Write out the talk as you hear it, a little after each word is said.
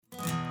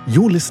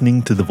You're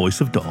listening to The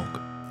Voice of Dog.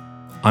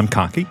 I'm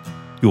Kaki,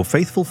 your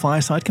faithful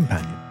fireside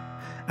companion,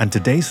 and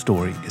today's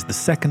story is the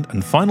second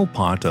and final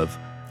part of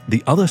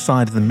The Other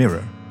Side of the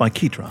Mirror by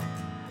KiDra,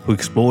 who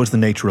explores the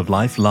nature of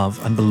life,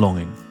 love, and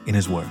belonging in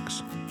his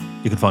works.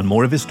 You can find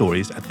more of his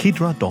stories at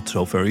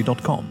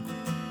kidra.sofurry.com.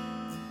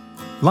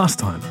 Last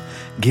time,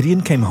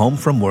 Gideon came home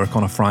from work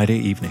on a Friday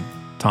evening,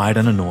 tired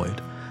and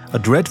annoyed, a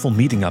dreadful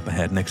meeting up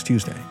ahead next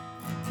Tuesday.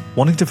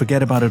 Wanting to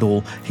forget about it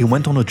all, he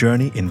went on a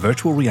journey in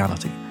virtual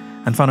reality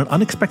and found an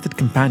unexpected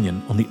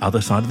companion on the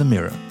other side of the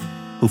mirror,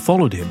 who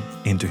followed him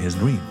into his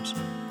dreams.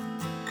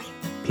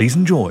 Please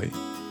enjoy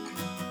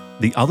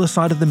The Other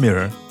Side of the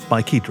Mirror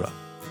by KiDra,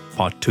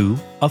 Part 2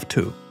 of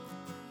 2.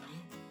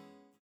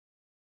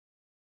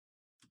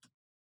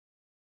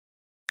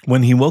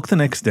 When he woke the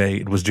next day,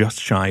 it was just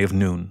shy of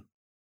noon.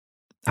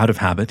 Out of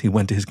habit, he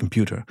went to his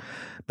computer,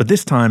 but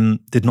this time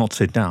did not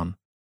sit down.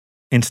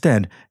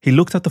 Instead, he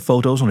looked at the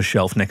photos on a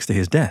shelf next to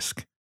his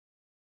desk.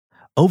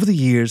 Over the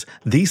years,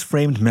 these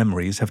framed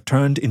memories have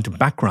turned into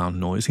background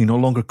noise he no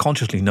longer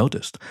consciously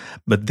noticed,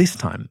 but this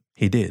time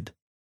he did.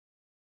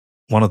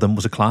 One of them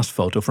was a class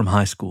photo from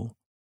high school.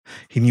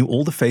 He knew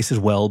all the faces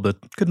well,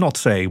 but could not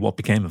say what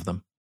became of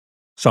them.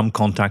 Some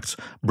contacts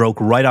broke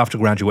right after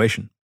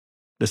graduation.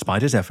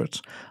 Despite his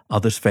efforts,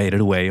 others faded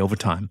away over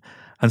time,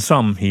 and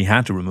some he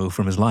had to remove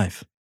from his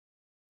life.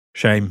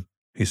 "Shame,"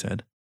 he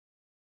said.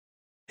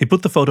 He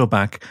put the photo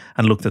back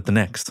and looked at the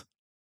next.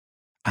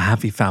 A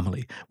happy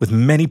family, with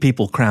many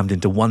people crammed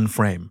into one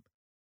frame.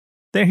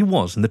 There he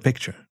was in the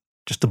picture,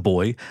 just a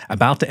boy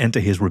about to enter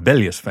his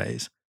rebellious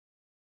phase.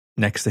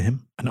 Next to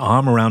him, an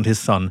arm around his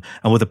son,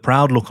 and with a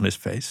proud look on his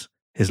face,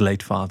 his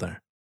late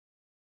father.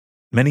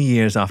 Many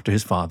years after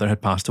his father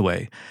had passed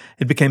away,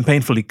 it became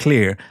painfully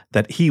clear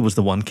that he was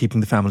the one keeping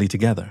the family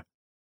together.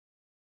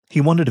 He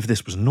wondered if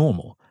this was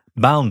normal,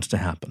 bound to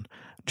happen,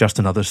 just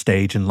another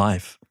stage in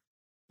life.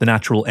 The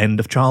natural end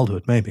of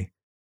childhood, maybe.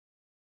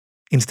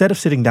 Instead of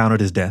sitting down at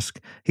his desk,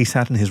 he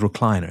sat in his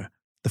recliner,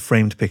 the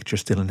framed picture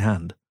still in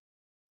hand.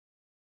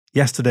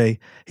 Yesterday,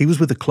 he was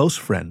with a close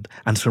friend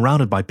and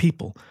surrounded by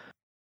people.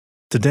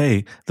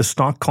 Today, the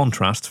stark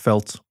contrast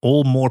felt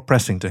all more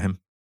pressing to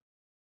him.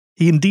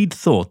 He indeed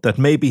thought that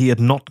maybe he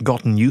had not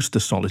gotten used to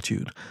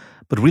solitude,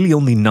 but really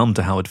only numb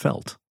to how it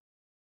felt.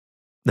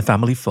 The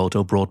family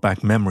photo brought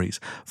back memories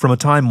from a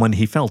time when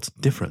he felt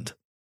different.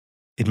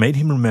 It made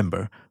him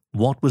remember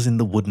what was in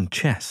the wooden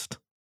chest.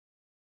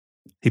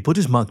 He put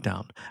his mug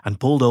down and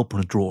pulled open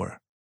a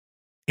drawer.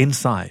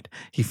 Inside,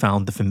 he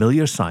found the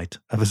familiar sight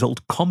of his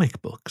old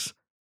comic books.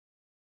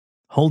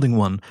 Holding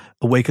one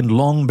awakened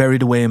long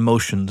buried away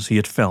emotions he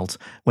had felt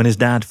when his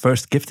dad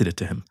first gifted it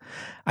to him,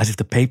 as if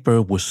the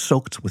paper was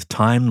soaked with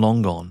time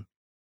long gone.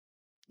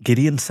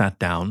 Gideon sat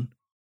down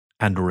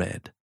and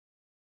read.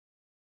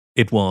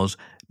 It was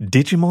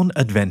Digimon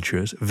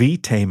Adventures V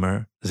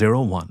Tamer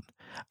 01,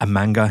 a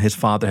manga his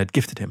father had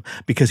gifted him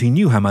because he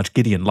knew how much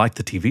Gideon liked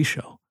the TV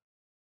show.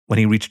 When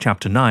he reached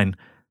chapter 9,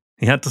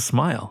 he had to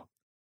smile.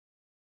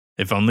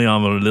 If only I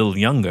were a little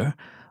younger,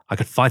 I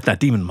could fight that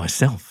demon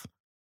myself.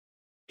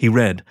 He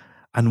read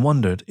and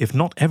wondered if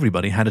not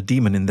everybody had a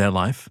demon in their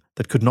life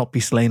that could not be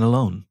slain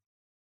alone.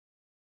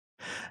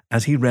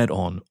 As he read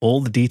on,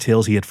 all the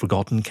details he had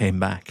forgotten came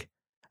back,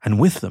 and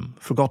with them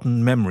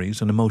forgotten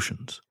memories and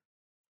emotions.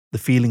 The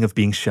feeling of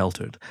being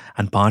sheltered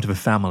and part of a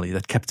family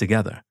that kept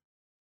together.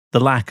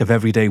 The lack of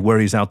everyday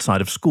worries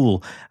outside of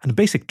school and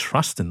basic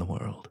trust in the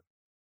world.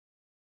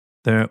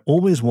 There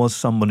always was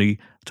somebody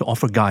to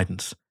offer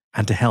guidance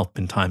and to help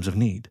in times of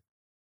need.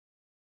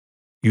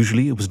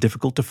 Usually it was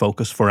difficult to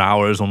focus for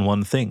hours on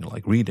one thing,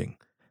 like reading.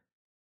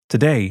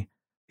 Today,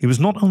 he was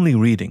not only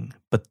reading,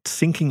 but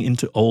sinking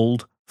into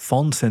old,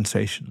 fond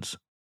sensations,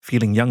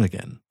 feeling young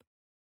again.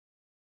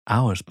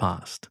 Hours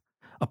passed.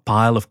 A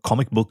pile of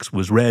comic books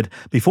was read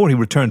before he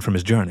returned from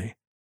his journey.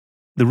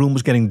 The room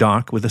was getting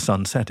dark with the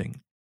sun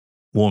setting.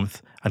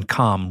 Warmth and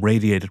calm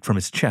radiated from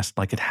his chest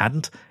like it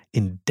hadn't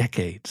in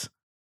decades.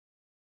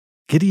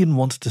 Gideon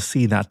wanted to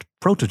see that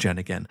protogen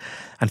again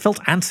and felt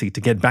antsy to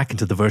get back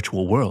into the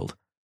virtual world.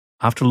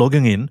 After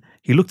logging in,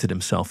 he looked at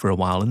himself for a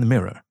while in the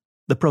mirror,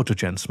 the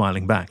protogen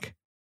smiling back.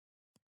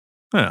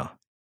 "Well,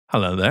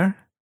 hello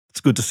there. It's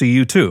good to see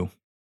you too."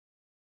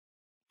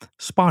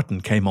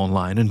 Spartan came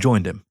online and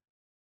joined him.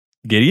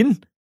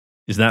 "Gideon?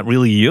 Is that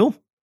really you?"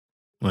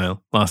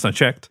 "Well, last I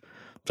checked.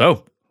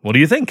 So, what do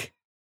you think?"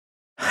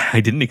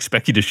 "I didn't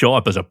expect you to show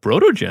up as a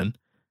protogen.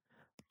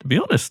 To be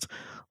honest,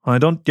 I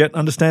don't yet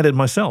understand it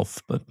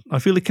myself, but I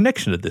feel a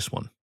connection to this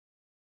one."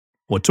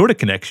 "What sort of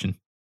connection?"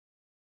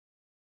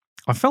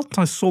 "I felt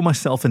I saw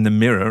myself in the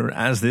mirror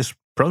as this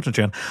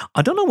protogen.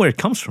 I don't know where it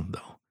comes from,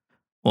 though.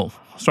 Well,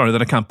 sorry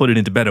that I can't put it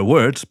into better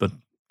words, but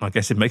I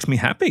guess it makes me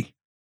happy."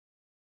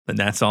 "And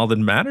that's all that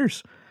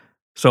matters.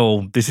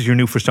 So, this is your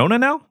new persona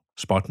now?"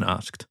 Spartan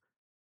asked.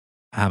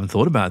 "I haven't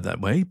thought about it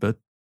that way, but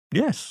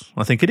yes,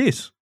 I think it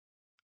is.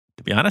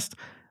 To be honest,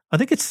 I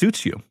think it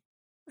suits you.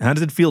 How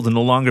does it feel to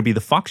no longer be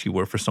the fox you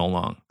were for so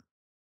long?"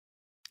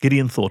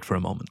 Gideon thought for a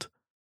moment.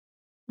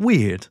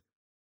 "Weird.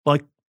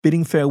 Like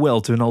bidding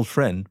farewell to an old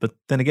friend, but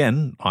then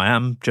again, I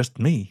am just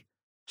me.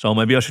 So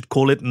maybe I should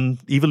call it an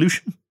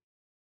evolution?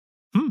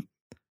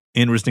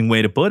 Interesting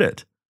way to put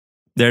it.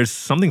 There's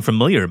something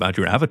familiar about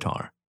your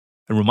avatar.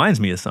 It reminds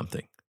me of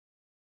something.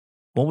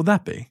 What would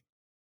that be?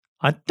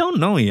 I don't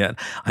know yet.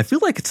 I feel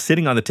like it's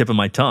sitting on the tip of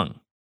my tongue.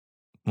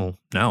 Well,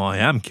 now I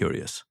am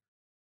curious.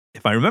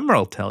 If I remember,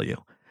 I'll tell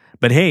you.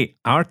 But hey,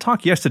 our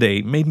talk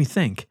yesterday made me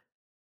think.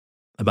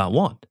 About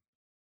what?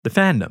 The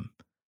fandom.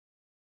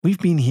 We've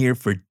been here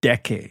for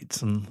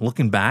decades, and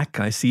looking back,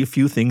 I see a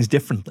few things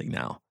differently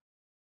now.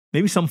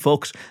 Maybe some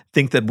folks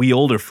think that we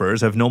older furs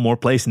have no more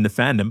place in the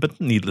fandom,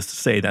 but needless to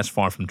say, that's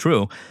far from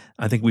true.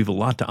 I think we've a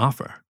lot to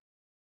offer.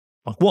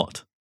 Like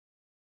what?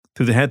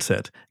 Through the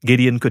headset,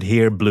 Gideon could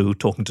hear Blue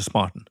talking to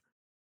Spartan.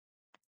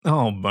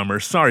 Oh, bummer.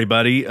 Sorry,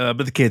 buddy,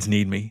 but the kids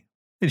need me.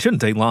 It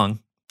shouldn't take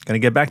long. Can I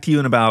get back to you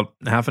in about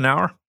half an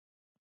hour?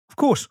 Of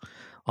course.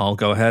 I'll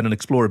go ahead and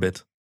explore a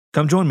bit.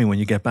 Come join me when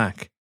you get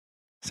back.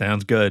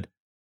 Sounds good.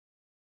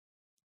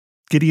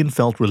 Gideon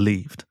felt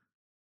relieved.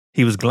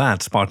 He was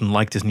glad Spartan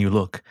liked his new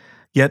look,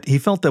 yet he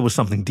felt there was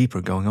something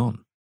deeper going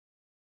on.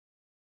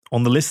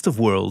 On the list of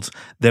worlds,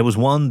 there was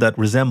one that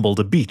resembled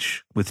a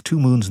beach with 2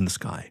 moons in the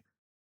sky.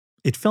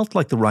 It felt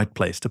like the right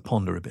place to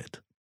ponder a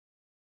bit.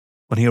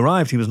 When he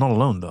arrived, he was not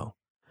alone, though.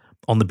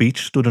 On the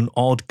beach stood an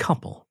odd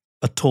couple,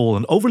 a tall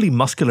and overly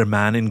muscular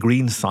man in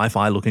green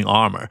sci-fi-looking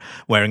armor,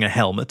 wearing a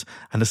helmet,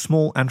 and a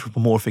small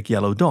anthropomorphic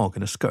yellow dog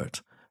in a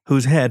skirt,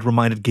 whose head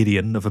reminded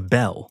Gideon of a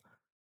bell.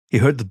 He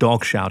heard the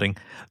dog shouting,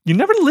 "You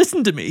never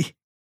listen to me!"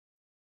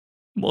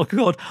 "My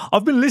God,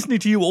 I've been listening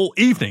to you all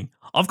evening.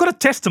 I've got a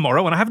test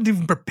tomorrow and I haven't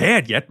even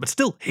prepared yet, but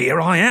still,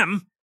 here I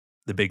am,"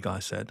 the big guy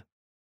said.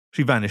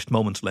 She vanished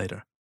moments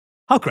later.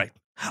 "Oh, great.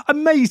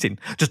 Amazing.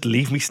 Just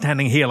leave me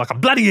standing here like a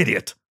bloody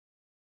idiot."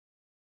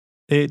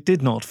 It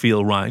did not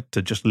feel right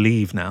to just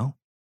leave now.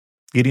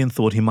 Gideon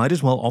thought he might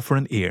as well offer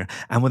an ear,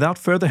 and without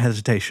further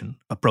hesitation,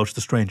 approached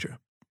the stranger.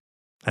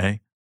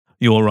 "Hey,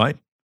 you all right?"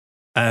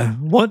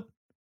 What?"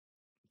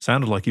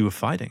 "Sounded like you were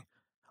fighting.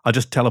 I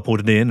just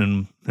teleported in,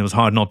 and it was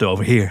hard not to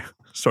overhear.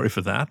 Sorry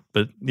for that,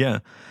 but yeah.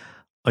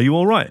 Are you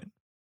all right?"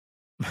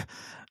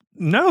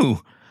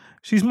 "No.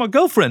 She's my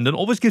girlfriend and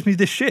always gives me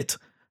this shit.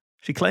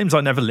 She claims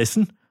I never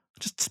listen. I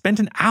just spent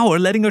an hour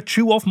letting her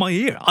chew off my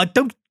ear. I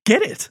don't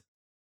get it."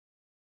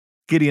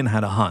 Gideon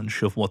had a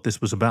hunch of what this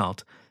was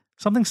about,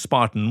 something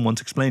Spartan once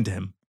explained to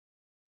him.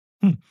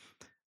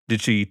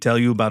 Did she tell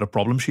you about a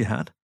problem she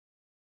had?"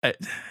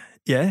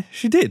 Yeah,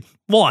 she did.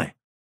 Why?"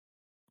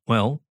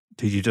 "Well,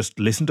 did you just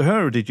listen to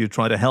her, or did you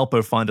try to help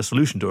her find a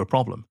solution to her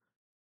problem?"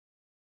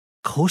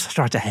 "Of course I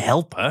tried to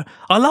help her.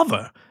 I love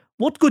her.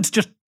 What good's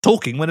just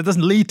talking when it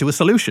doesn't lead to a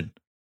solution?"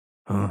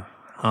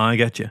 I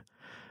get you.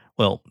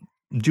 Well,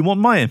 do you want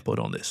my input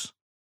on this?"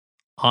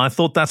 "I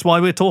thought that's why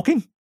we're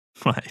talking."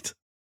 "Right.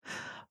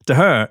 To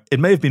her, it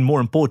may have been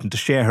more important to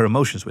share her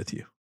emotions with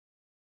you."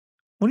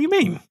 "What do you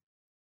mean?"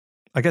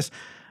 "I guess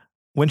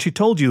when she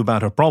told you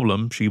about her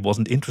problem, she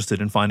wasn't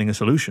interested in finding a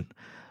solution,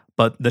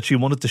 but that she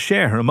wanted to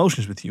share her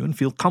emotions with you and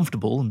feel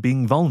comfortable in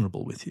being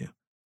vulnerable with you.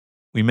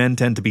 We men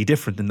tend to be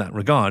different in that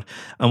regard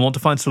and want to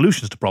find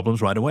solutions to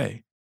problems right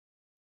away.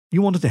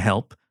 You wanted to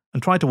help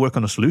and tried to work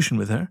on a solution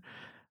with her.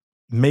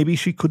 Maybe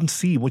she couldn't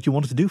see what you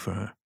wanted to do for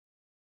her."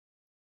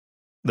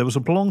 There was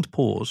a prolonged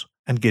pause,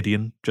 and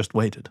Gideon just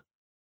waited.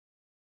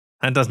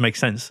 "That does make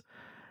sense.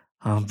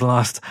 Oh,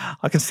 blast.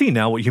 I can see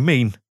now what you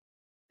mean.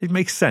 It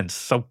makes sense,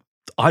 so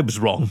I was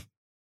wrong."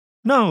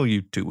 "No,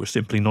 you two were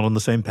simply not on the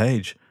same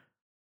page.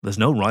 There's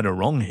no right or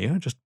wrong here,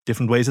 just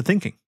different ways of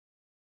thinking."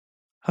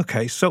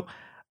 "Okay, so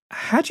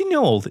how'd you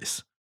know all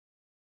this?"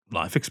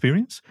 "Life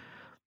experience.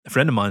 A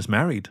friend of mine's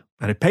married,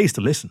 and it pays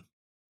to listen."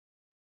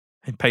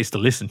 "It pays to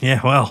listen, yeah,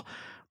 well,"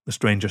 the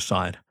stranger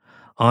sighed.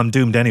 "I'm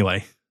doomed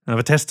anyway. I have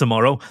a test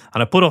tomorrow,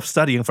 and I put off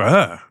studying for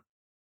her."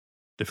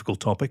 "Difficult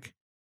topic?"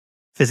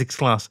 "Physics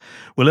class.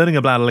 We're learning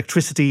about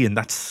electricity, and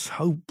that's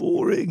so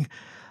boring.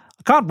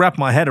 I can't wrap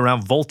my head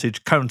around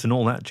voltage, current, and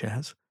all that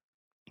jazz.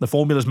 The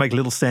formulas make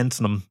little sense,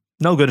 and I'm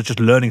no good at just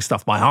learning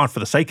stuff by heart for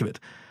the sake of it.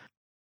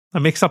 I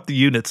mix up the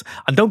units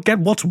and don't get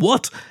what's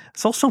what.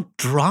 It's all so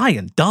dry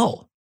and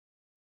dull."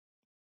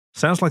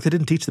 "Sounds like they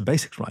didn't teach the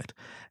basics right.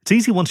 It's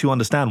easy once you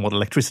understand what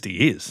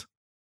electricity is."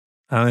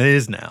 "It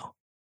is now."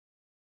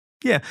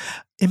 "Yeah,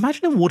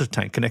 imagine a water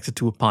tank connected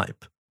to a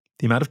pipe.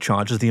 The amount of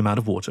charge is the amount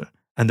of water,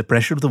 and the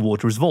pressure of the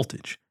water is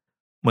voltage.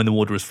 When the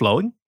water is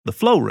flowing, the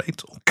flow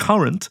rate, or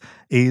current,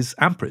 is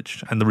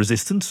amperage, and the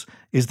resistance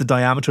is the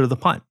diameter of the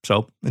pipe.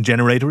 So a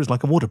generator is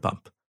like a water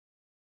pump."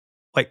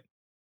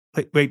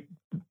 Wait,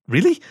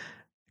 really?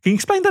 Can you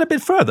explain that a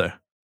bit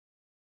further?"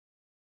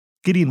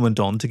 Gideon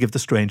went on to give the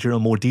stranger a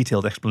more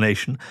detailed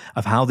explanation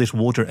of how this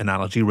water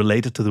analogy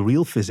related to the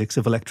real physics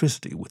of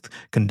electricity with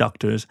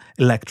conductors,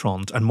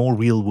 electrons, and more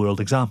real-world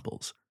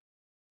examples.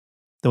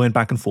 They went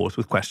back and forth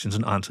with questions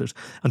and answers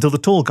until the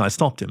tall guy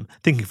stopped him,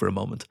 thinking for a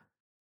moment.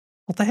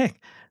 "What the heck?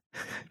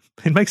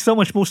 It makes so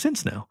much more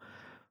sense now.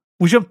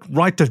 We jumped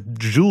right to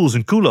joules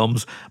and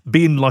coulombs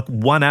being like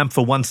 1 amp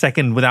for 1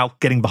 second without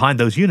getting behind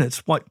those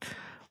units.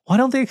 Why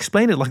don't they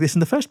explain it like this in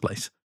the first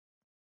place?"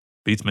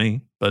 Beats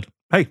me. But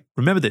hey,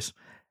 remember this.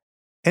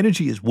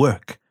 Energy is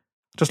work.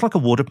 Just like a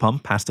water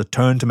pump has to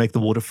turn to make the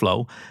water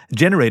flow, a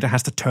generator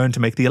has to turn to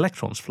make the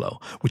electrons flow.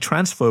 We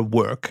transfer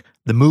work,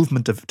 the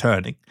movement of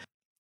turning,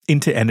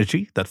 into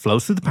energy that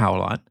flows through the power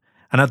line,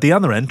 and at the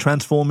other end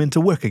transform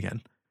into work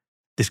again.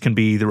 This can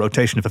be the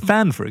rotation of a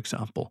fan, for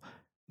example.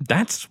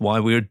 That's why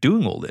we're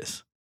doing all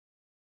this.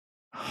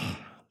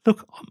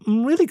 Look,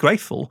 I'm really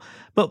grateful,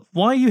 but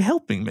why are you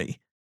helping me?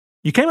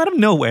 You came out of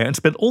nowhere and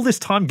spent all this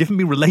time giving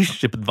me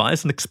relationship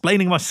advice and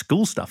explaining my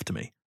school stuff to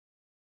me.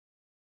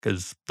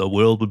 Because the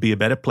world would be a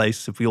better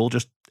place if we all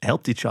just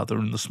helped each other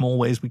in the small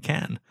ways we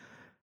can.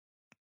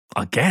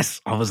 I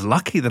guess I was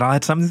lucky that I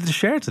had something to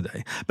share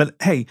today. But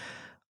hey,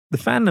 the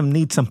fandom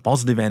needs some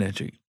positive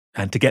energy.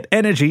 And to get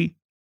energy,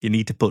 you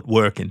need to put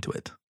work into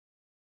it.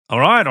 All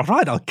right,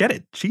 I'll get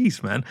it.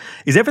 Jeez, man.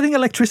 Is everything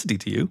electricity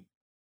to you?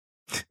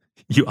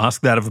 You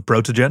ask that of a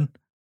protogen?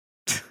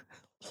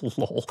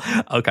 Lol.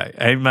 Okay,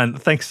 hey man,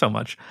 thanks so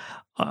much.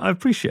 I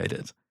appreciate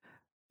it.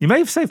 You may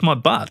have saved my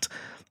butt.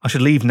 I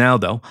should leave now,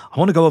 though. I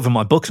want to go over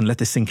my books and let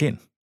this sink in.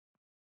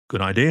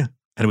 Good idea,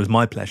 and it was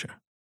my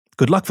pleasure.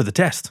 Good luck for the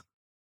test.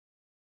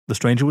 The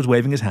stranger was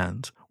waving his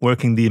hands,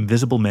 working the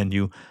invisible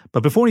menu,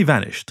 but before he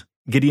vanished,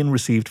 Gideon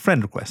received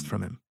friend request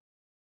from him.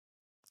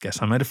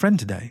 Guess I made a friend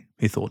today,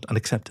 he thought, and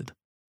accepted.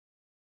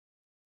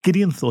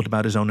 Gideon thought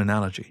about his own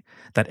analogy,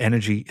 that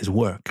energy is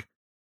work.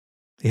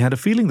 He had a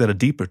feeling that a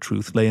deeper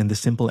truth lay in this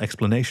simple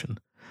explanation,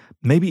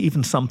 maybe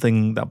even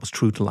something that was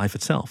true to life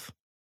itself.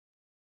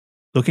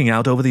 Looking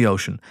out over the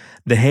ocean,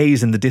 the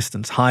haze in the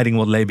distance hiding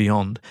what lay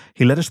beyond,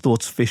 he let his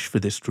thoughts fish for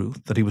this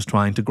truth that he was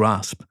trying to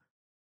grasp.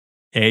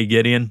 Hey,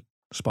 Gideon,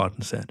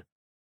 Spartan said.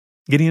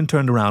 Gideon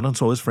turned around and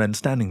saw his friend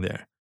standing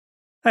there.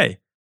 Hey,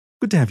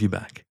 good to have you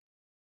back.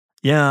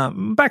 Yeah,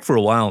 I'm back for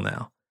a while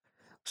now.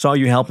 Saw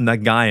you helping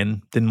that guy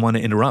and didn't want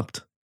to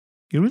interrupt.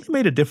 You really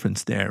made a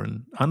difference there,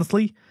 and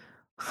honestly,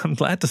 I'm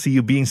glad to see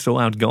you being so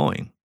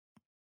outgoing.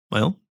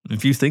 Well,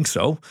 if you think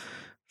so,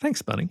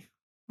 thanks, buddy.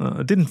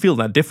 It didn't feel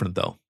that different,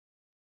 though.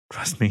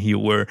 Trust me, you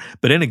were,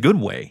 but in a good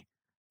way.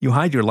 You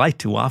hide your light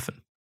too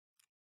often.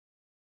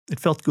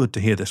 It felt good to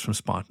hear this from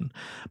Spartan,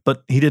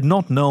 but he did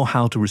not know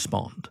how to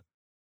respond.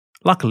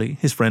 Luckily,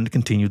 his friend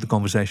continued the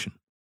conversation.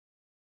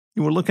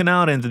 You were looking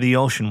out into the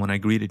ocean when I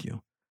greeted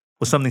you.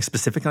 Was something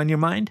specific on your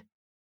mind?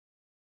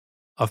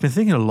 I've been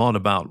thinking a lot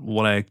about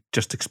what I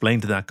just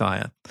explained to that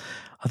guy.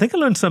 I think I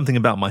learned something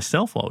about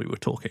myself while we were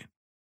talking.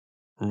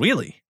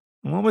 Really?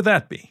 What would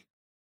that be?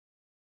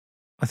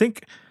 I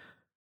think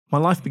my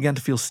life began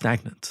to feel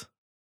stagnant,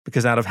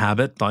 because out of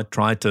habit, I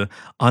tried to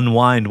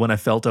unwind when I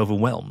felt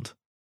overwhelmed.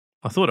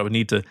 I thought I would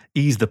need to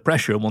ease the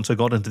pressure once I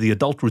got into the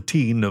adult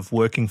routine of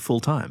working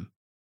full-time.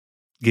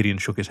 Gideon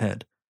shook his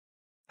head.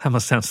 That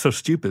must sound so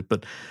stupid,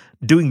 but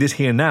doing this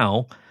here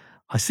now,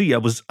 I see I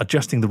was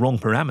adjusting the wrong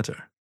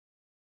parameter.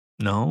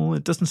 No,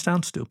 it doesn't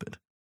sound stupid.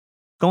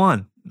 Go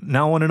on,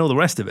 now I want to know the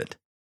rest of it.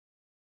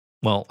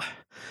 Well,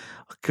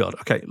 God,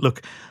 okay,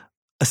 look,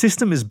 a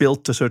system is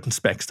built to certain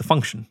specs to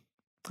function.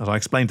 As I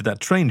explained to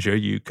that stranger,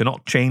 you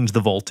cannot change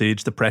the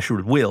voltage, the pressure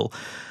at will,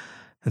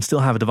 and still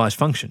have a device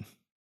function.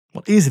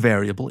 What is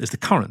variable is the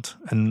current,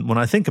 and when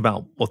I think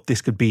about what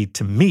this could be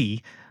to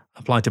me,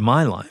 applied to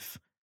my life,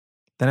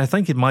 then I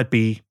think it might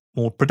be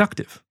more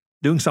productive,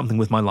 doing something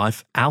with my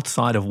life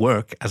outside of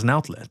work as an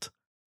outlet.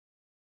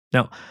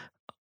 Now,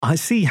 I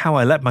see how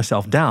I let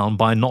myself down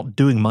by not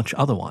doing much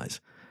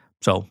otherwise.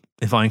 So,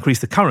 if I increase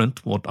the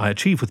current, what I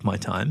achieve with my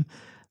time,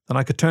 then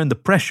I could turn the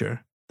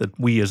pressure that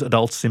we as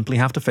adults simply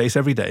have to face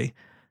every day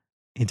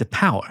into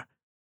power,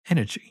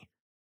 energy.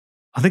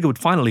 I think it would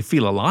finally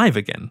feel alive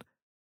again.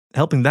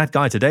 Helping that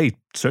guy today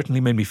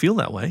certainly made me feel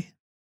that way.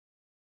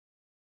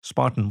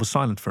 Spartan was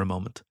silent for a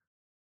moment.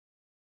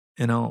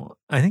 You know,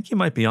 I think you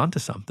might be onto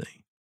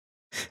something.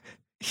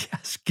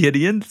 Yes,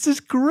 Gideon, this is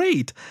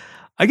great.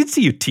 I can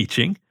see you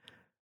teaching.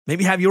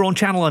 Maybe have your own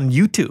channel on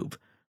YouTube.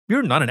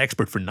 You're not an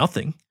expert for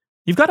nothing.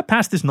 You've got to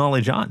pass this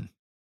knowledge on.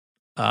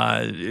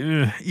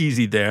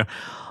 Easy there.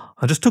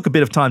 I just took a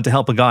bit of time to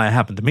help a guy I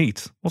happened to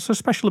meet. What's so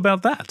special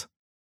about that?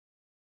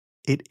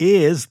 It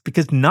is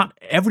because not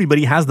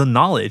everybody has the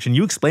knowledge, and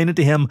you explain it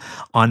to him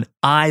on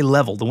eye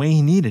level, the way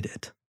he needed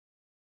it.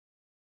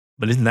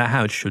 But isn't that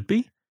how it should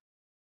be?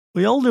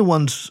 We older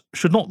ones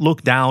should not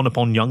look down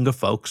upon younger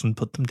folks and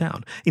put them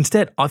down.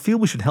 Instead, I feel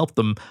we should help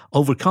them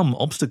overcome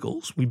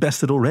obstacles we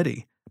bested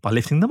already by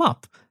lifting them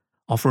up,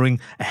 offering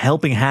a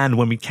helping hand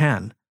when we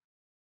can.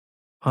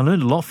 I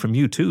learned a lot from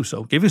you too,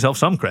 so give yourself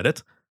some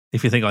credit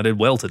if you think I did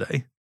well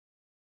today.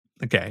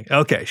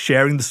 Okay,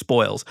 sharing the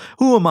spoils.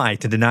 Who am I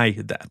to deny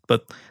you that?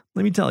 But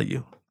let me tell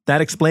you, that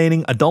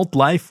explaining adult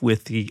life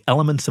with the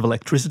elements of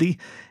electricity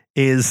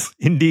is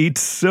indeed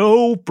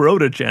so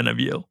protogen of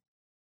you.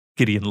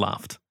 Gideon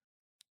laughed.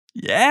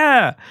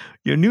 Yeah,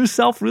 your new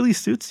self really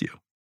suits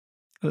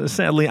you.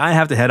 Sadly, I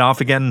have to head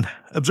off again.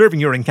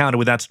 Observing your encounter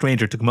with that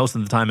stranger took most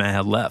of the time I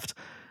had left.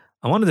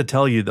 I wanted to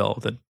tell you, though,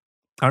 that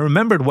I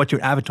remembered what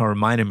your avatar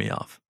reminded me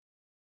of.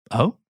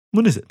 Oh?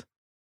 What is it?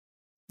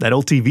 That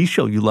old TV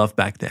show you loved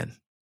back then.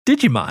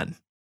 Digimon.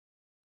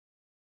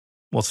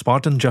 What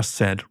Spartan just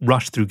said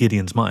rushed through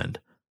Gideon's mind.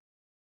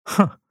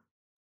 Huh,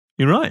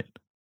 you're right.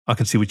 I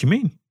can see what you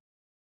mean.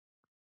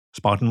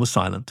 Spartan was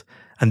silent,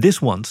 and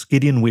this once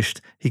Gideon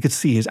wished he could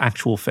see his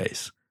actual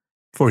face,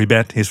 for he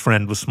bet his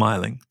friend was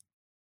smiling.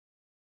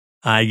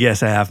 I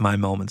guess I have my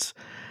moments.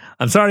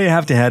 I'm sorry I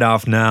have to head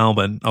off now,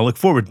 but I look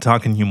forward to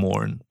talking to you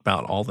more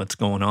about all that's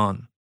going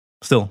on.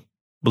 Still,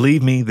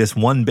 believe me this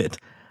one bit,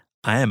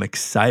 I am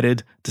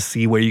excited to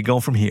see where you go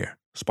from here,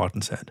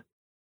 Spartan said.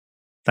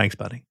 Thanks,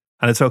 buddy.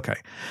 And it's okay.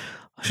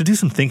 I should do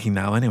some thinking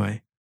now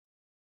anyway.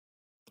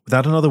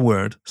 Without another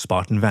word,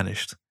 Spartan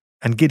vanished,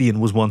 and Gideon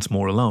was once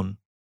more alone.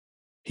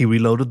 He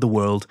reloaded the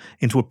world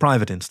into a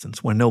private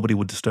instance where nobody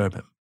would disturb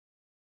him.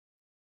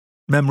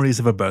 Memories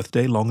of a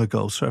birthday long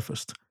ago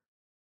surfaced.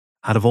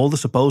 Out of all the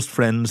supposed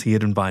friends he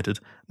had invited,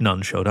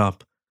 none showed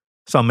up.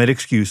 Some made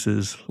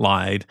excuses,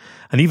 lied,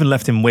 and even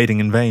left him waiting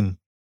in vain.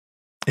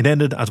 It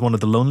ended as one of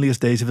the loneliest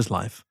days of his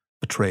life,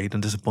 betrayed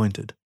and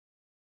disappointed.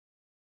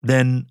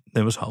 Then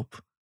there was hope.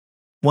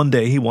 One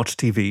day he watched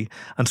TV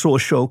and saw a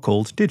show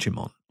called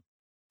Digimon.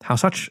 How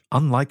such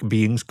unlike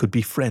beings could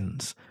be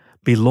friends,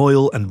 be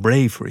loyal and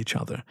brave for each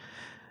other.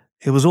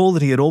 It was all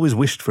that he had always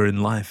wished for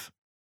in life.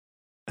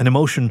 An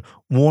emotion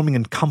warming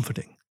and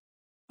comforting,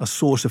 a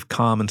source of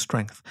calm and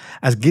strength.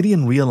 As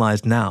Gideon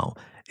realized now,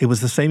 it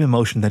was the same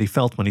emotion that he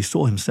felt when he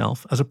saw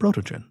himself as a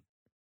protogen.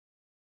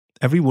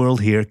 Every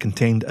world here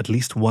contained at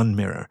least one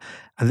mirror,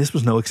 and this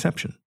was no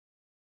exception.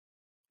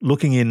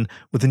 Looking in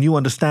with a new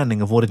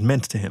understanding of what it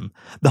meant to him,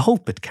 the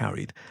hope it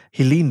carried,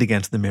 he leaned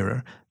against the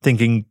mirror,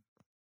 thinking,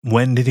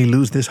 when did he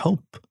lose this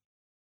hope?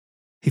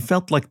 He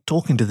felt like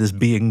talking to this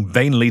being,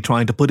 vainly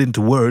trying to put into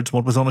words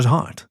what was on his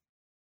heart.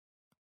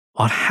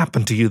 What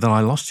happened to you that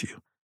I lost you?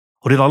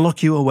 Or did I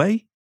lock you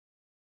away?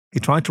 He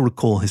tried to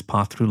recall his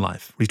path through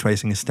life,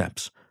 retracing his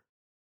steps.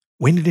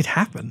 When did it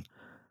happen?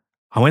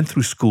 I went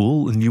through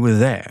school and you were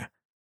there.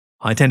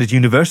 I attended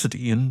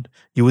university and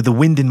you were the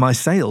wind in my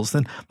sails.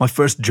 Then my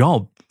first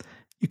job,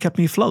 you kept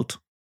me afloat.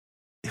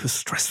 It was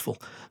stressful,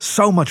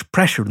 so much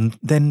pressure, and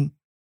then...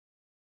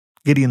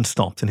 Gideon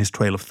stopped in his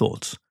trail of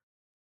thoughts.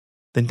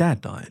 Then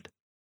Dad died.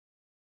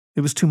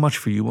 It was too much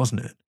for you,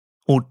 wasn't it?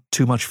 Or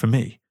too much for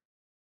me?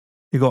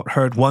 You got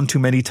hurt one too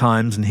many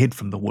times and hid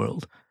from the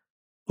world.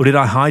 Or did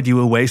I hide you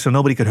away so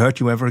nobody could hurt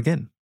you ever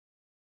again?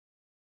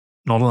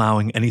 Not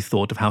allowing any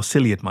thought of how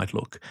silly it might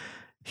look,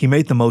 he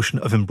made the motion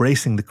of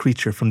embracing the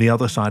creature from the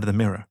other side of the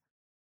mirror.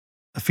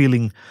 A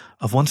feeling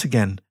of once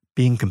again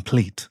being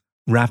complete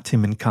wrapped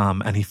him in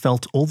calm, and he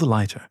felt all the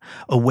lighter,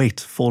 a weight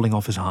falling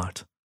off his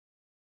heart.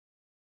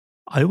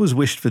 I always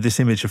wished for this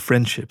image of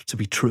friendship to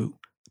be true,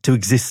 to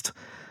exist,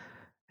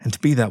 and to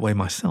be that way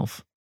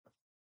myself.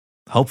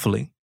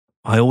 Hopefully,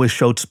 I always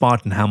showed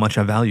Spartan how much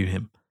I value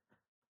him.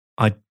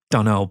 I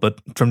don't know, but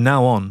from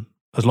now on,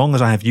 as long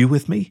as I have you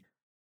with me,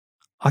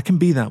 I can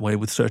be that way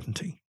with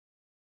certainty.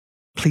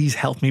 Please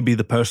help me be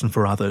the person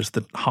for others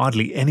that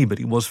hardly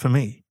anybody was for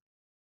me.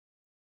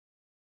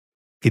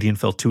 Gideon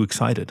felt too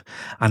excited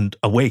and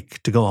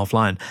awake to go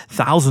offline.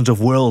 Thousands of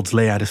worlds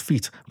lay at his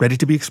feet, ready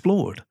to be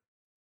explored.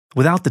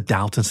 Without the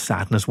doubt and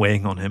sadness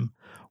weighing on him,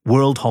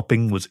 world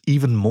hopping was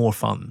even more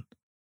fun.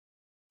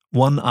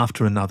 One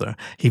after another,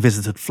 he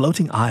visited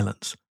floating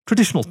islands,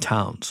 traditional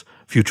towns,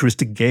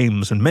 futuristic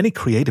games, and many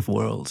creative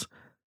worlds.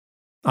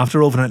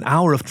 After over an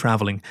hour of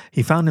traveling,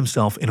 he found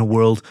himself in a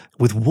world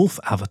with wolf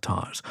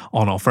avatars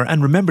on offer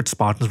and remembered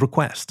Spartan's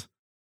request.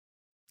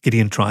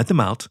 Gideon tried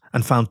them out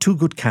and found 2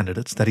 good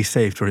candidates that he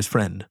saved for his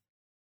friend.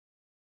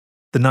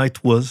 The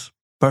night was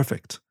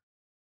perfect.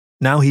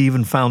 Now he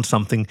even found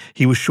something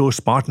he was sure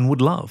Spartan would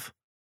love.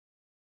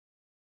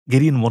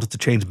 Gideon wanted to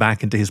change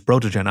back into his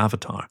protogen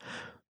avatar.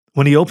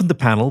 When he opened the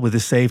panel with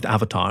his saved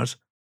avatars,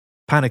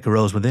 panic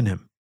arose within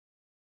him.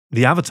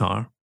 The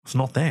avatar was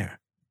not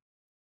there.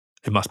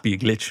 It must be a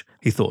glitch,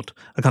 he thought,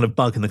 a kind of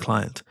bug in the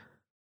client.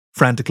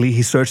 Frantically,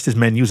 he searched his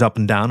menus up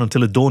and down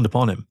until it dawned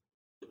upon him.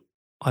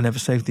 I never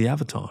saved the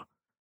avatar.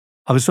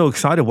 I was so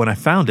excited when I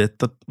found it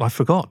that I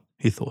forgot,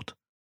 he thought.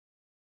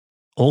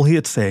 All he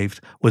had saved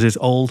was his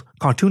old,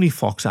 cartoony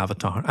fox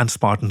avatar and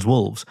Spartan's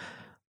wolves,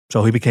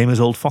 so he became his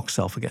old fox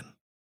self again.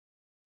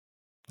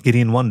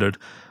 Gideon wondered,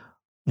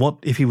 what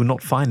if he would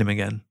not find him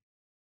again?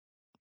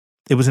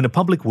 It was in a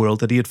public world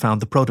that he had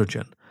found the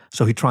protogen,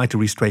 so he tried to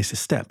retrace his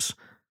steps.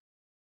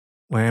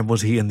 Where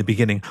was he in the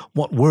beginning?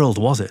 What world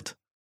was it?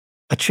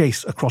 A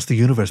chase across the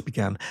universe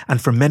began,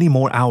 and for many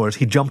more hours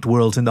he jumped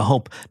worlds in the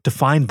hope to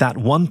find that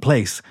one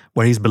place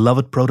where his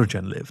beloved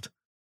protogen lived.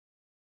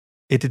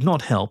 It did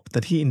not help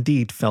that he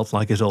indeed felt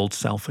like his old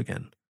self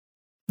again.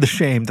 The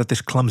shame that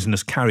this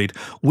clumsiness carried,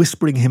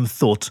 whispering him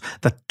thoughts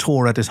that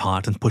tore at his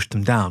heart and pushed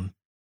him down.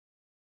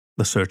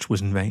 The search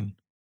was in vain.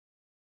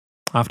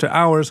 After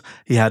hours,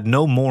 he had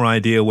no more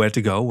idea where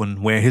to go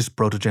and where his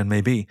protogen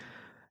may be.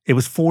 It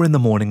was 4 a.m,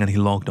 and he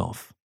logged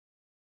off.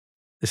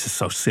 This is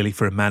so silly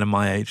for a man of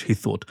my age, he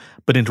thought,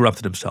 but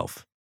interrupted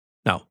himself.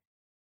 No,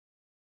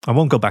 I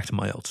won't go back to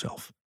my old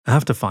self. I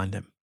have to find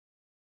him.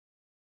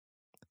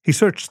 He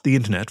searched the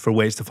internet for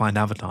ways to find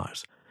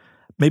avatars.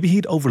 Maybe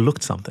he'd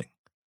overlooked something.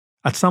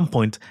 At some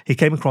point, he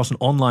came across an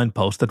online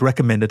post that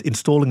recommended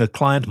installing a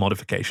client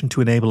modification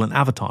to enable an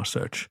avatar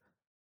search.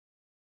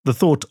 The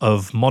thought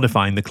of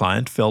modifying the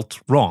client felt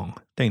wrong,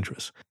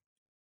 dangerous.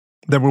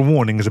 There were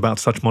warnings about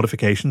such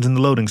modifications in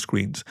the loading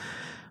screens,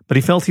 but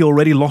he felt he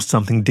already lost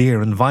something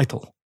dear and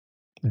vital.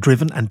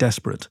 Driven and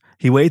desperate,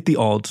 he weighed the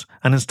odds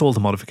and installed the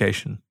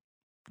modification.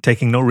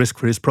 Taking no risk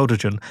for his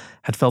protogen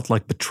had felt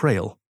like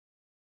betrayal.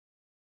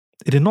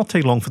 It did not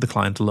take long for the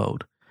client to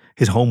load.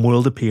 His home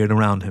world appeared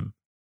around him.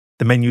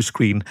 The menu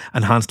screen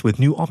enhanced with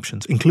new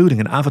options, including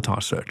an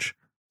avatar search.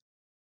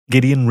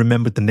 Gideon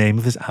remembered the name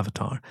of his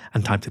avatar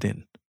and typed it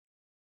in.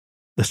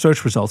 The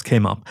search results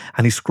came up,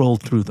 and he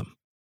scrolled through them.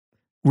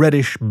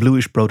 Reddish,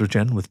 bluish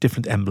protogen with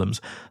different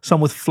emblems,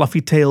 some with fluffy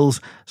tails,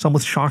 some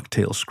with shark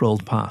tails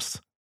scrolled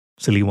past.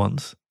 Silly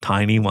ones,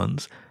 tiny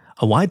ones,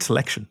 a wide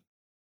selection.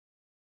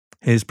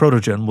 His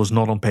protogen was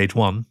not on page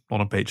 1,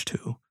 not on page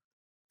 2.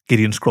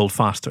 Gideon scrolled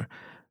faster,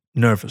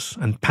 nervous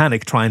and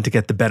panic trying to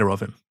get the better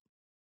of him.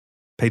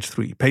 Page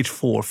 3, page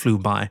 4 flew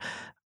by,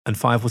 and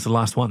 5 was the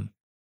last one.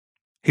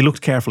 He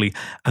looked carefully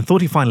and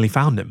thought he finally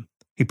found him.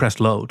 He pressed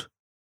load.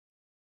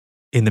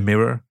 In the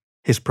mirror,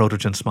 his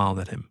protogen smiled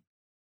at him.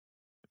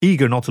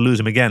 Eager not to lose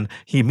him again,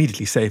 he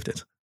immediately saved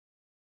it.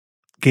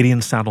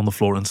 Gideon sat on the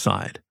floor and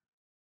sighed.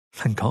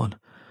 Thank God.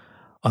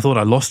 I thought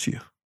I lost you.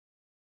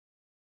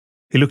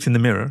 He looked in the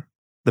mirror.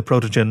 The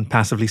protogen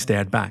passively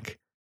stared back.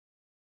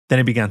 Then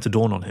it began to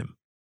dawn on him.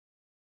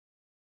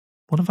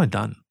 What have I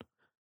done?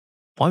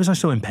 Why was I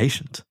so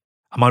impatient?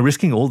 Am I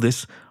risking all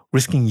this,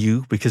 risking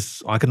you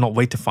because I could not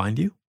wait to find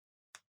you?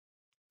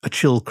 A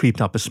chill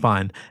creeped up his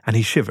spine, and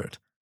he shivered.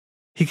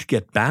 He could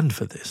get banned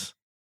for this.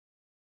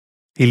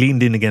 He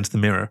leaned in against the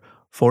mirror,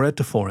 forehead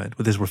to forehead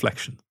with his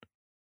reflection.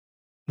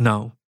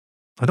 No,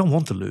 I don't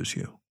want to lose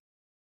you.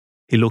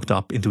 He looked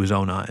up into his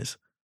own eyes.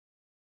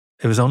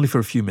 It was only for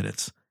a few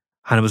minutes,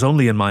 and it was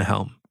only in my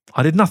home.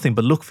 I did nothing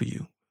but look for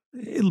you.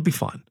 It'll be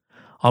fine.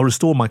 I'll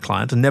restore my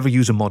client and never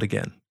use a mod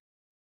again.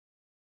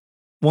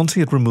 Once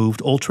he had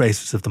removed all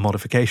traces of the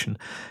modification,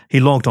 he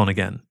logged on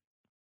again.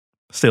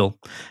 Still,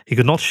 he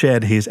could not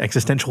shed his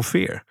existential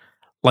fear.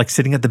 Like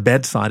sitting at the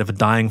bedside of a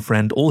dying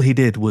friend, all he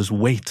did was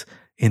wait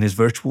in his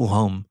virtual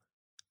home,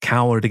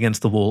 cowered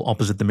against the wall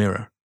opposite the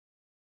mirror.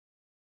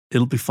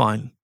 It'll be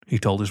fine, he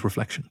told his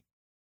reflection.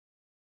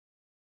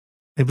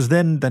 It was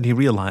then that he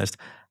realized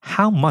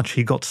how much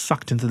he got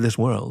sucked into this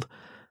world.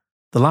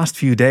 The last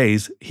few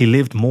days, he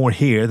lived more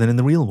here than in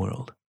the real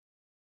world.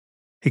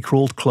 He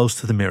crawled close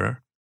to the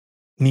mirror.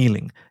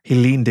 Kneeling, he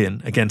leaned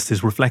in against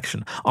his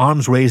reflection,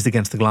 arms raised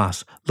against the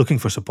glass, looking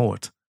for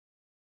support.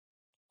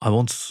 I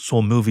once saw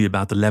a movie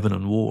about the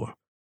Lebanon War.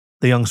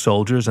 The young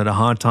soldiers had a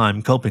hard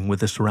time coping with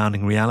the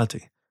surrounding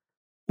reality.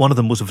 One of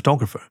them was a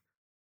photographer.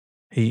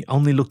 He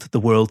only looked at the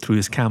world through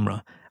his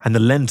camera, and the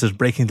lenses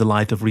breaking the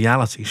light of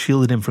reality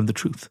shielded him from the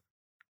truth.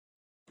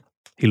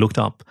 He looked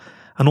up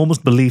and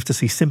almost believed to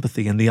see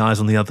sympathy in the eyes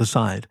on the other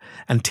side,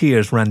 and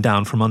tears ran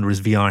down from under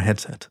his VR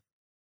headset.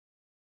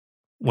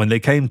 When they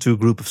came to a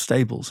group of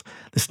stables,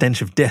 the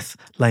stench of death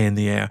lay in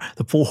the air.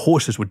 The poor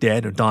horses were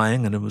dead or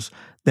dying, and it was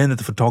then that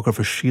the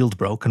photographer's shield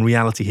broke and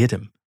reality hit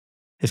him.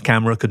 His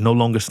camera could no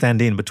longer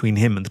stand in between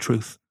him and the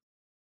truth.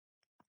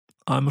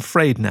 I'm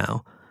afraid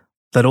now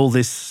that all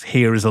this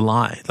here is a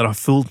lie, that I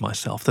fooled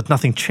myself, that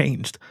nothing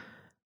changed.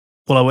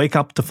 Will I wake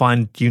up to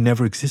find you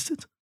never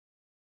existed?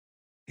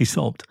 He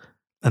sobbed,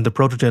 and the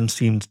protogen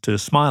seemed to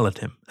smile at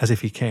him as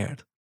if he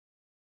cared.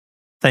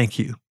 Thank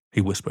you,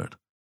 he whispered.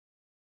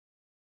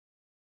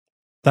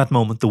 That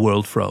moment the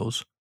world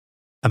froze.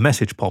 A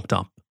message popped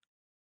up.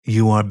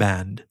 You are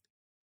banned.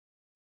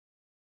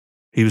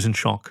 He was in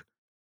shock.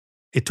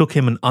 It took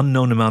him an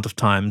unknown amount of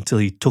time till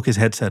he took his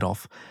headset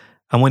off,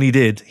 and when he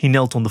did, he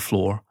knelt on the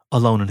floor,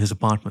 alone in his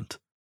apartment.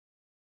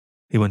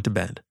 He went to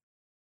bed.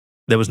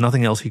 There was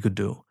nothing else he could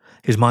do.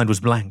 His mind was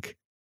blank.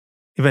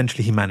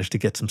 Eventually he managed to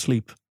get some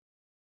sleep.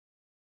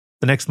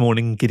 The next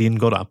morning, Gideon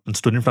got up and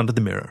stood in front of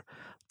the mirror,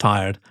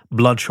 tired,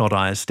 bloodshot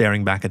eyes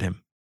staring back at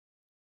him.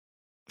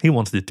 He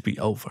wanted it to be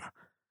over.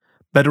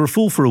 Better a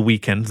fool for a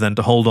weekend than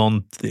to hold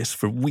on to this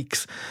for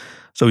weeks.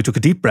 So he took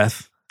a deep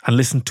breath and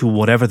listened to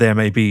whatever there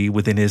may be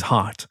within his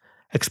heart,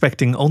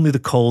 expecting only the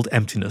cold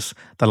emptiness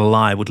that a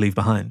lie would leave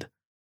behind.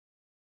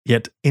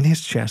 Yet in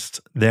his chest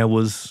there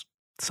was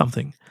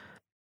something.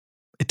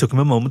 It took him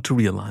a moment to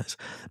realize,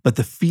 but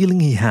the feeling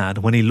he had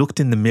when he looked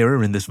in the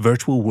mirror in this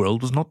virtual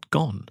world was not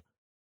gone.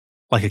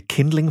 Like a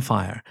kindling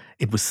fire,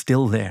 it was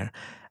still there,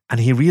 and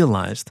he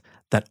realized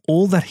that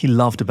all that he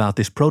loved about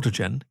this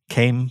protogen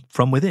came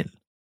from within.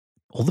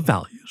 All the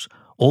values,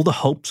 all the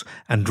hopes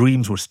and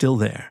dreams were still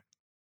there.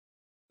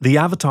 The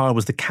avatar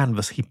was the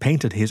canvas he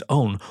painted his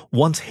own,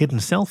 once hidden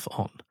self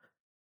on.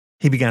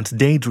 He began to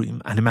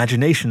daydream, and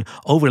imagination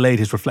overlaid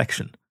his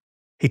reflection.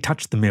 He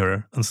touched the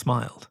mirror and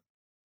smiled.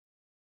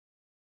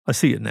 I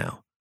see it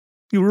now.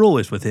 You were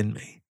always within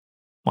me.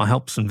 My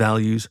hopes and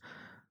values.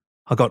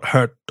 I got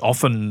hurt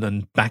often,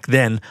 and back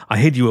then I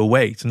hid you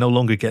away to no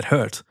longer get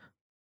hurt.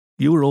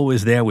 You were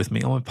always there with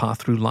me on my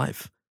path through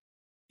life.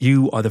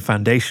 You are the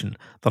foundation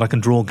that I can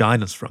draw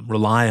guidance from,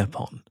 rely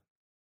upon.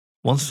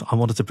 Once I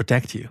wanted to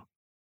protect you.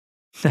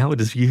 Now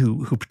it is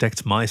you who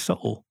protects my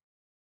soul.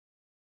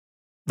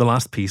 The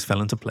last piece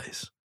fell into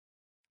place.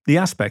 The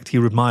aspect he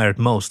admired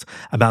most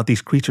about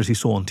these creatures he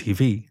saw on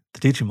TV, the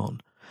Digimon,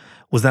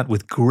 was that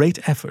with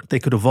great effort they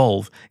could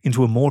evolve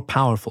into a more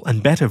powerful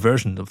and better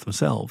version of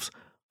themselves,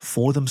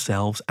 for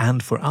themselves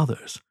and for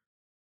others.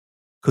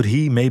 Could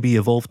he maybe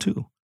evolve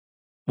too?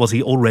 Was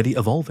he already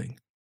evolving?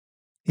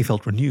 He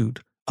felt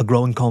renewed, a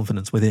growing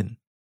confidence within.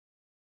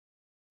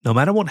 No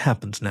matter what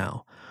happens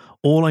now,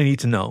 all I need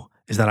to know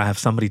is that I have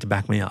somebody to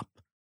back me up.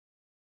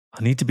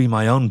 I need to be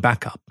my own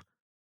backup.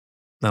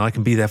 Then I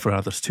can be there for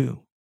others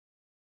too.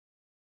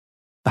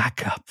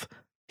 Backup.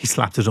 He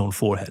slapped his own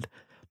forehead.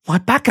 My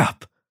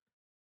backup!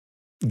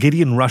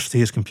 Gideon rushed to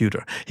his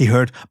computer. He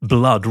heard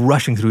blood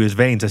rushing through his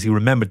veins as he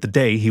remembered the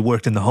day he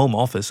worked in the home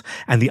office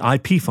and the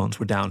IP phones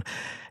were down.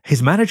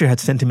 His manager had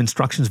sent him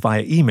instructions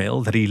via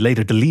email that he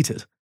later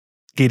deleted.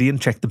 Gideon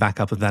checked the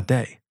backup of that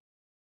day.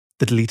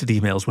 The deleted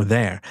emails were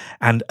there,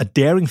 and a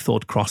daring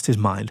thought crossed his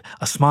mind,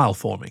 a smile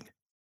forming.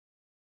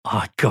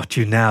 I got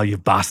you now, you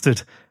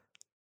bastard.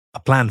 A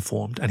plan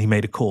formed, and he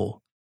made a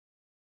call.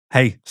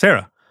 Hey,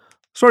 Sarah.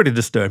 Sorry to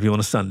disturb you on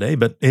a Sunday,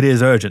 but it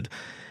is urgent.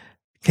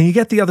 Can you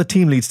get the other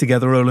team leads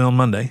together early on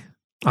Monday?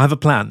 I have a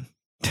plan.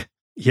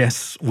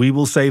 Yes, we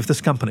will save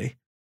this company.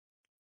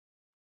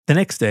 The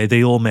next day,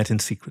 they all met in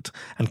secret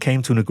and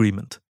came to an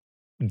agreement.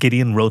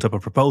 Gideon wrote up a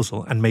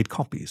proposal and made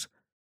copies.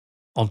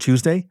 On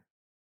Tuesday,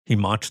 he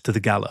marched to the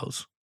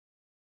gallows.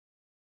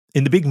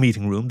 In the big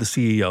meeting room, the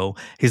CEO,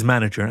 his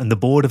manager, and the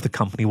board of the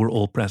company were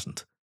all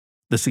present.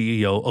 The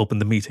CEO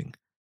opened the meeting.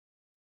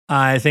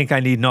 I think I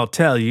need not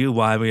tell you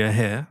why we are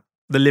here.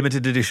 The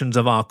limited editions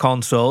of our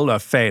console are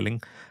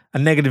failing,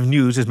 and negative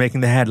news is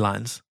making the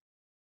headlines.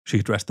 She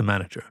addressed the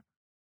manager.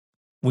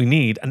 We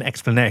need an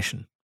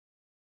explanation.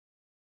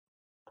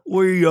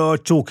 We are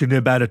talking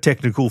about a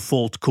technical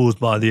fault caused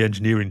by the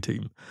engineering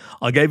team.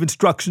 I gave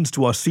instructions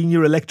to our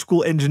senior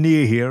electrical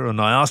engineer here,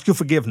 and I ask your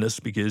forgiveness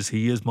because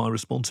he is my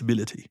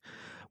responsibility.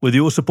 With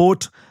your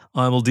support,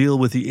 I will deal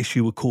with the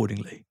issue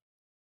accordingly.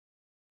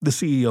 The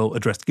CEO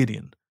addressed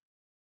Gideon.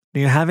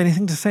 Do you have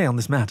anything to say on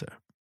this matter?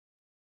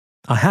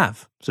 I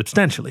have,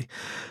 substantially.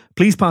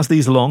 Please pass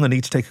these along and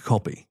each take a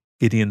copy,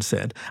 Gideon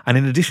said, and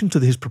in addition to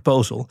his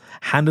proposal,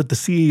 handed the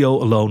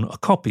CEO alone a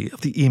copy of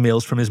the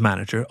emails from his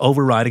manager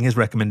overriding his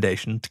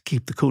recommendation to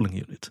keep the cooling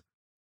unit.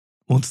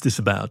 What's this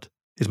about?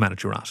 His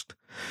manager asked.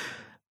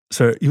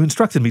 Sir, you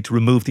instructed me to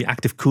remove the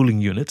active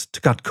cooling unit to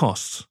cut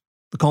costs.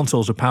 The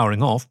consoles are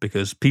powering off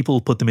because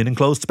people put them in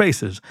enclosed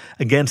spaces,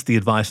 against the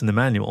advice in the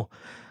manual.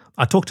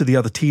 I talked to the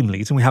other team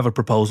leads and we have a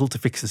proposal to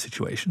fix the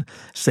situation,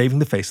 saving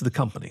the face of the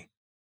company.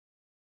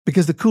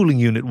 Because the cooling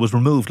unit was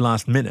removed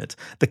last minute,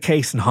 the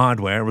case and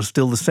hardware was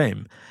still the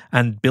same,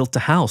 and built to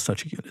house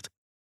such a unit.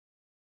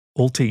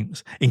 All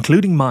teams,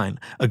 including mine,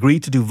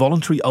 agreed to do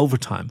voluntary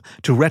overtime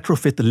to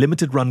retrofit the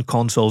limited-run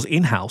consoles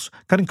in-house,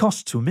 cutting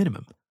costs to a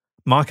minimum.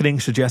 Marketing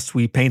suggests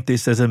we paint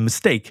this as a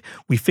mistake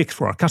we fix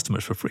for our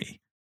customers for free.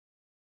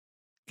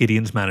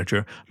 Gideon's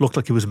manager looked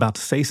like he was about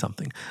to say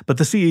something, but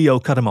the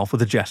CEO cut him off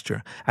with a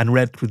gesture and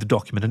read through the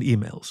document and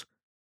emails.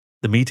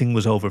 The meeting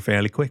was over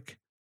fairly quick.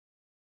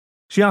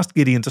 She asked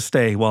Gideon to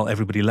stay while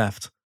everybody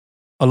left.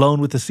 Alone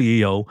with the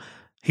CEO,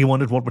 he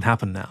wondered what would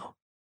happen now.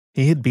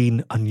 He had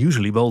been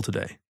unusually bold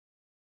today.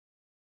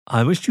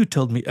 I wished you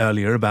told me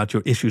earlier about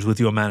your issues with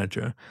your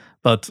manager,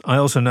 but I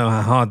also know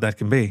how hard that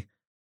can be.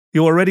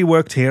 You already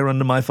worked here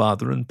under my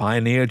father and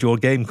pioneered your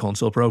game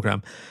console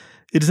program.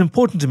 It is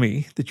important to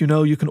me that you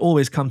know you can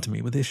always come to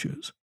me with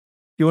issues.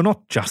 You are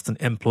not just an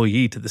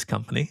employee to this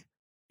company.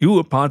 You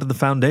are part of the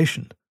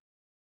foundation.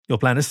 Your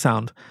plan is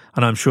sound,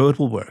 and I'm sure it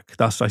will work.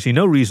 Thus, I see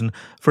no reason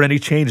for any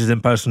changes in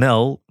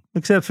personnel,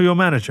 except for your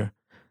manager.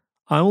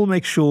 I will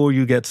make sure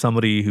you get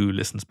somebody who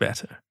listens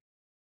better.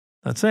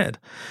 That said,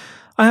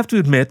 I have to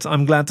admit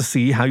I'm glad to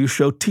see how you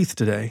showed teeth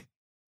today.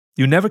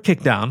 You never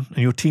kick down, and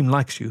your team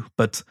likes you,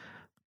 but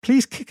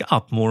please kick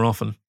up more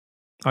often.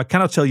 I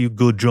cannot tell you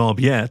good job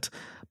yet,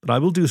 but I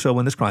will do so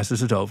when this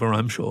crisis is over,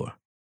 I'm sure.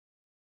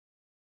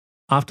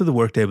 After the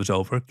workday was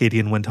over,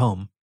 Gideon went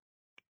home.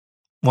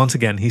 Once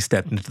again, he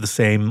stepped into the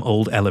same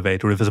old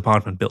elevator of his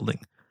apartment building.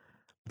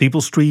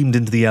 People streamed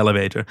into the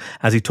elevator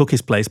as he took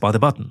his place by the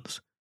buttons.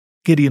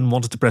 Gideon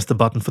wanted to press the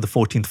button for the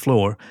 14th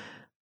floor,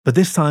 but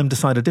this time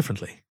decided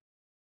differently.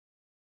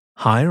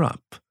 Higher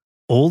up,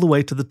 all the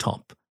way to the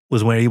top,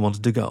 was where he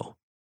wanted to go.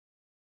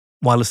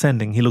 While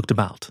ascending, he looked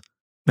about,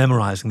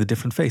 memorizing the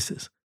different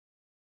faces.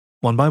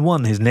 One by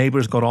one, his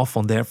neighbors got off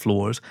on their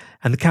floors,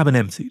 and the cabin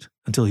emptied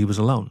until he was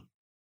alone.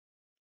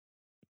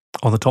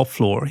 On the top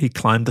floor, he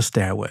climbed the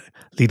stairway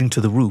leading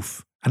to the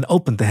roof and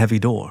opened the heavy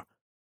door.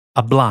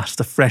 A blast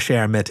of fresh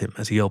air met him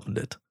as he opened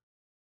it.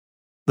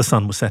 The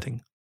sun was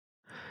setting.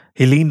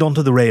 He leaned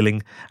onto the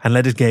railing and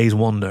let his gaze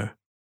wander.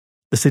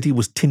 The city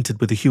was tinted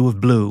with the hue of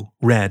blue,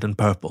 red, and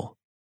purple.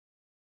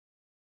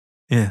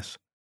 Yes,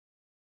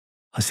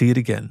 I see it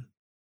again.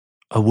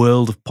 A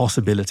world of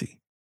possibility.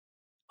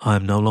 I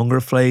am no longer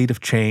afraid of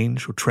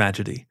change or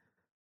tragedy.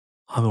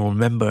 I will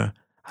remember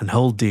and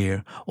hold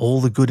dear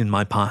all the good in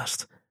my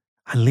past,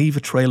 and leave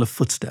a trail of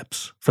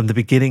footsteps from the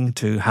beginning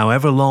to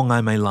however long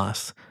I may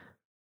last.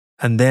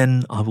 And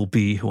then I will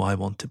be who I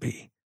want to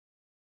be.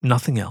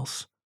 Nothing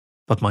else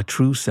but my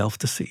true self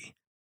to see.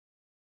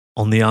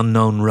 On the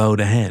unknown road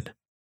ahead.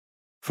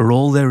 For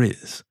all there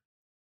is,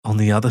 on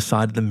the other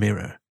side of the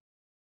mirror,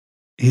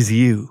 is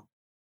you.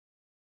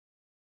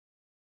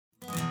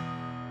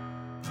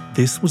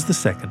 This was the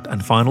second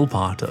and final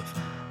part of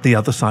The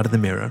Other Side of the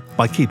Mirror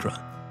by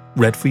KiDra,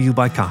 read for you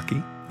by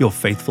Kaki, your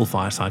faithful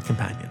fireside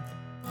companion.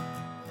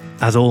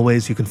 As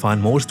always, you can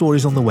find more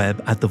stories on the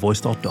web at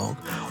thevoice.dog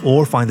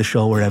or find the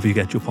show wherever you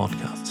get your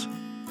podcasts.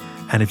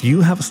 And if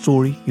you have a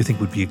story you think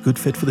would be a good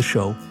fit for the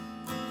show,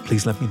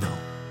 please let me know.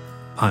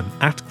 I'm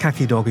at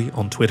KakiDoggy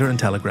on Twitter and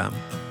Telegram,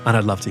 and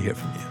I'd love to hear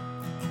from you.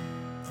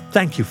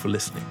 Thank you for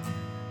listening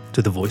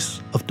to The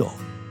Voice of Dog.